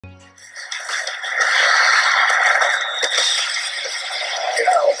Get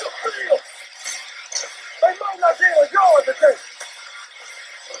out the field. They might not get a yard today.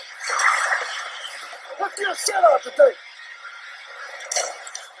 Let's get a shutout today.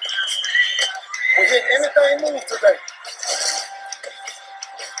 We hit anything move today.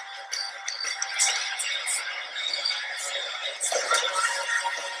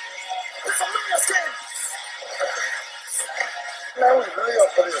 It's a man's game. Man, we really up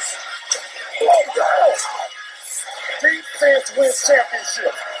for this. Blow down. Defense wins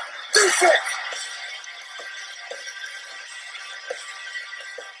championship. Defense.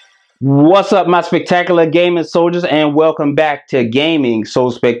 What's up, my spectacular gaming soldiers, and welcome back to Gaming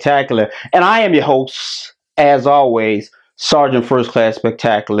So Spectacular. And I am your host, as always, Sergeant First Class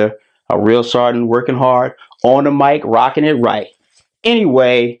Spectacular, a real sergeant working hard on the mic, rocking it right.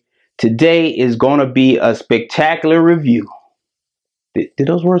 Anyway, today is going to be a spectacular review. Did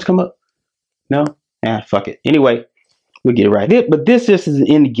those words come up? No? Fuck it. Anyway, we'll get it right. But this is an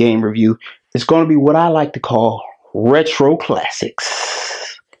indie game review. It's going to be what I like to call retro classics.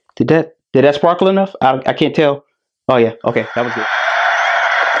 Did that sparkle enough? I can't tell. Oh yeah, okay, that was good.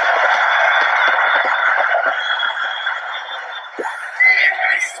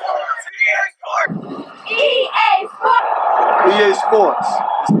 EA Sports.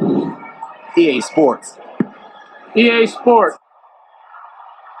 EA Sports. EA Sports.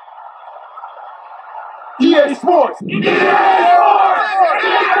 EA Sports. EA Sports.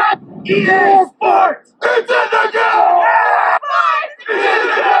 EA Sports. It's in the game.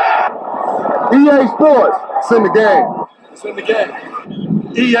 EA Sports. It's in the game. It's in the game.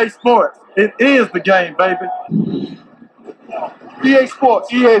 EA Sports. It is the game, baby. EA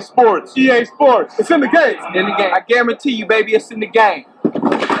Sports. EA Sports. EA Sports. It's in the game. In the game. I guarantee you, baby, it's in the game.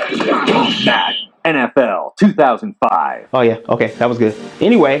 MADDEN NFL 2005. Oh yeah, okay, that was good.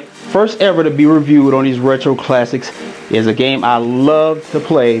 Anyway, first ever to be reviewed on these retro classics is a game I loved to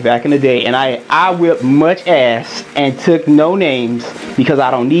play back in the day, and I whipped much ass and took no names because I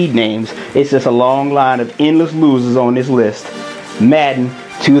don't need names. It's just a long line of endless losers on this list. Madden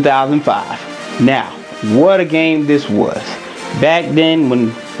 2005. Now, what a game this was. Back then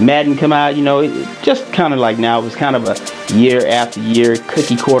when Madden come out, you know, it just kind of like now, it was kind of a year after year,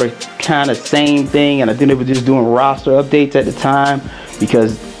 cookie cutter kind of same thing. And I think they were just doing roster updates at the time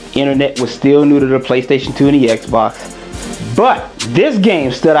because internet was still new to the PlayStation 2 and the Xbox. But this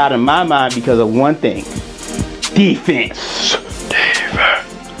game stood out in my mind because of one thing: defense.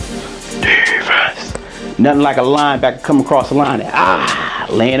 Defense. Nothing like a linebacker come across the line and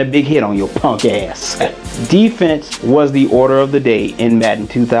laying a big hit on your punk ass. Defense was the order of the day in Madden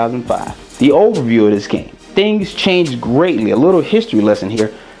 2005. The overview of this game. Things changed greatly. A little history lesson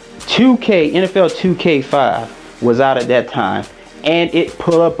here. NFL 2K5 was out at that time, and it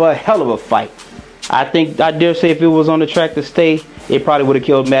put up a hell of a fight. I dare say if it was on the track to stay, it probably would have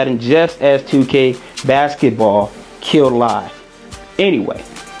killed Madden just as 2K basketball killed live. Anyway,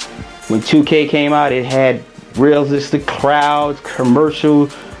 when 2K came out, it had realistic crowds, commercial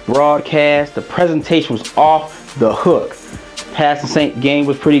broadcast. The presentation was off the hook. Passing game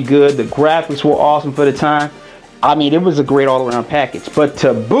was pretty good. The graphics were awesome for the time. I mean, it was a great all-around package. But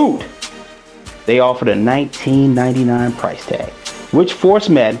to boot, they offered a $19.99 price tag, which forced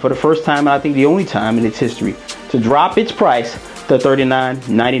Madden, for the first time, and I think the only time in its history, to drop its price to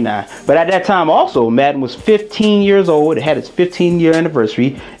 $39.99. But at that time also, Madden was 15 years old. It had its 15-year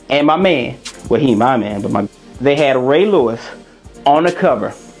anniversary. And my man, well, he ain't my man, but they had Ray Lewis on the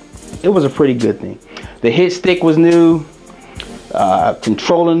cover. It was a pretty good thing. The hit stick was new.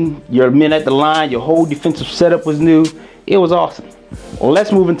 Controlling your men at the line, your whole defensive setup was new. It was awesome. Well,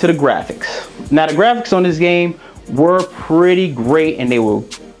 let's move into the graphics. Now, the graphics on this game were pretty great, and they were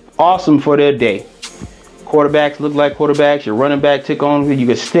awesome for their day. Quarterbacks looked like quarterbacks. Your running back took on, you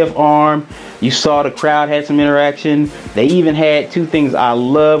could stiff arm. You saw the crowd had some interaction. They even had two things I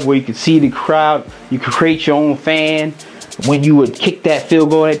love where you could see the crowd. You could create your own fan. When you would kick that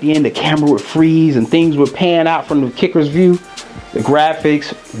field goal at the end, the camera would freeze and things would pan out from the kicker's view. The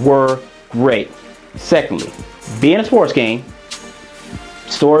graphics were great. Secondly, being a sports game,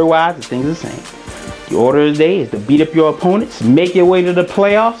 story-wise, the thing's the same. The order of the day is to beat up your opponents, make your way to the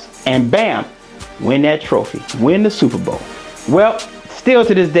playoffs, and bam, win that trophy, win the Super Bowl. Well, still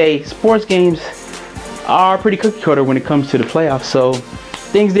to this day, sports games are pretty cookie cutter when it comes to the playoffs, so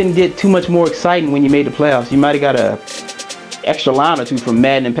things didn't get too much more exciting when you made the playoffs. You might have got a extra line or two from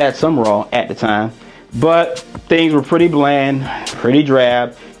Madden and Pat Summerall at the time, but things were pretty bland, pretty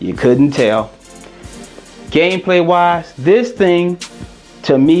drab. You couldn't tell. Gameplay wise, this thing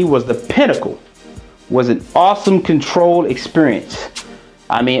to me was the pinnacle. Was an awesome control experience.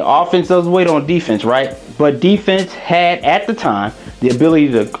 I mean, offense does wait on defense, right? But defense had, at the time, the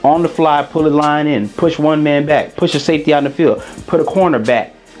ability to, on the fly, pull a line in, push one man back, push a safety out in the field, put a corner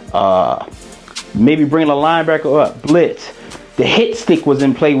back, maybe bring a linebacker up, blitz. The hit stick was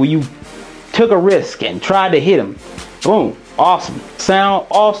in play where you took a risk and tried to hit him. Boom. Awesome. Sound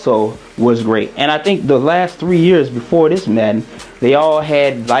also was great. And I think the last 3 years before this Madden, they all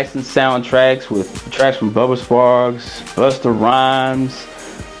had licensed soundtracks with tracks from Bubba Sparks, Busta Rhymes,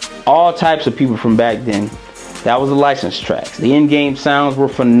 all types of people from back then. That was the licensed tracks. The in-game sounds were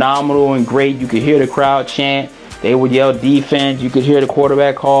phenomenal and great. You could hear the crowd chant. They would yell defense. You could hear the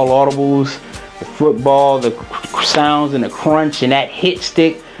quarterback call audibles. The football, the sounds and the crunch and that hit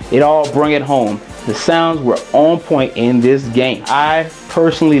stick, it all bring it home. The sounds were on point in this game. I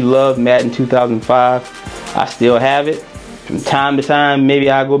personally love Madden 2005. I still have it. From time to time,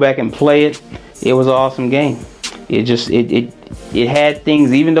 maybe I'll go back and play it. It was an awesome game. It just, it had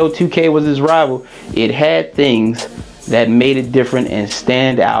things, even though 2K was his rival, it had things that made it different and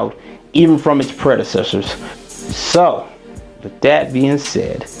stand out, even from its predecessors. So, with that being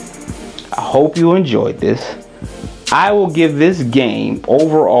said, I hope you enjoyed this. I will give this game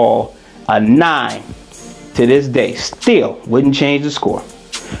overall a 9 to this day. Still wouldn't change the score.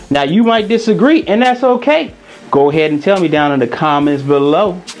 Now you might disagree, and that's okay. Go ahead and tell me down in the comments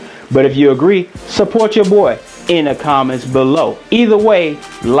below. But if you agree, support your boy in the comments below. Either way,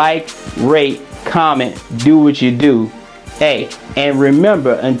 like, rate, comment, do what you do. Hey, and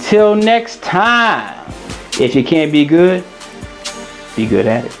remember, until next time, if you can't be good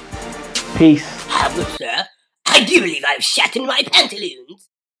at it. Peace. Good, sir. I do believe I've shat in my pantaloons.